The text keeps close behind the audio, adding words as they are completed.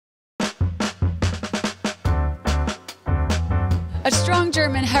A strong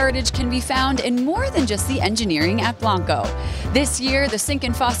German heritage can be found in more than just the engineering at Blanco. This year, the sink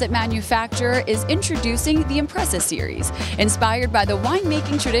and faucet manufacturer is introducing the EMPRESSA series, inspired by the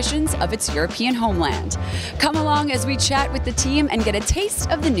winemaking traditions of its European homeland. Come along as we chat with the team and get a taste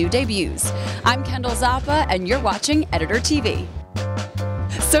of the new debuts. I'm Kendall Zappa, and you're watching Editor TV.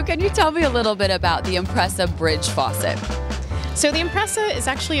 So can you tell me a little bit about the EMPRESSA bridge faucet? So the EMPRESSA is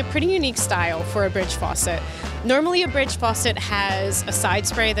actually a pretty unique style for a bridge faucet. Normally a bridge faucet has a side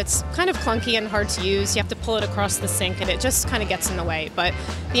spray that's kind of clunky and hard to use. You have to pull it across the sink and it just kind of gets in the way. But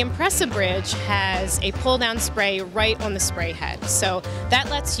the EMPRESSA bridge has a pull down spray right on the spray head. So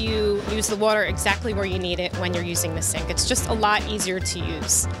that lets you use the water exactly where you need it when you're using the sink. It's just a lot easier to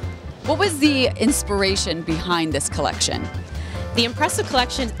use. What was the inspiration behind this collection? The EMPRESSA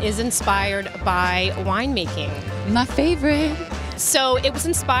collection is inspired by winemaking. My favorite. So it was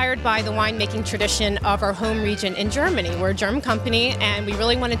inspired by the winemaking tradition of our home region in Germany. We're a German company and we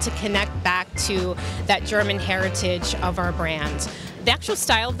really wanted to connect back to that German heritage of our brand. The actual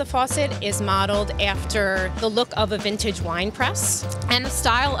style of the faucet is modeled after the look of a vintage wine press, and the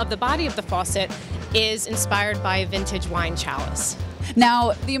style of the body of the faucet is inspired by a vintage wine chalice.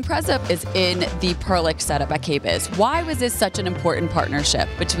 Now, the EMPRESSA is in the Perlick setup at KBIS. Why was this such an important partnership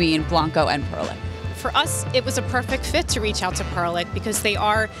between Blanco and Perlick? For us, it was a perfect fit to reach out to Perlick because they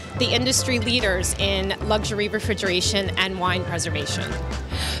are the industry leaders in luxury refrigeration and wine preservation.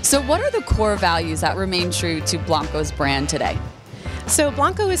 So what are the core values that remain true to Blanco's brand today? So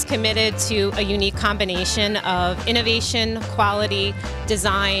Blanco is committed to a unique combination of innovation, quality,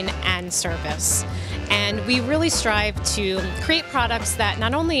 design, and service. And we really strive to create products that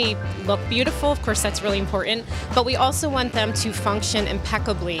not only look beautiful, of course that's really important, but we also want them to function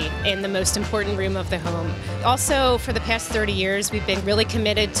impeccably in the most important room of the home. Also, for the past 30 years, we've been really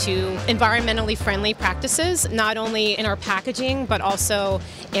committed to environmentally friendly practices, not only in our packaging, but also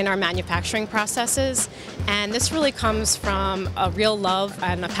in our manufacturing processes. And this really comes from a real love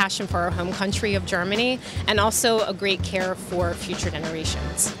and a passion for our home country of Germany, and also a great care for future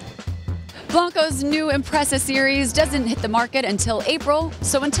generations. Blanco's new EMPRESSA series doesn't hit the market until April,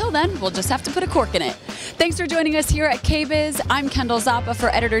 so until then, we'll just have to put a cork in it. Thanks for joining us here at KBIS. I'm Kendall Zappa for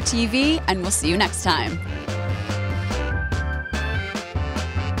Editor TV, and we'll see you next time.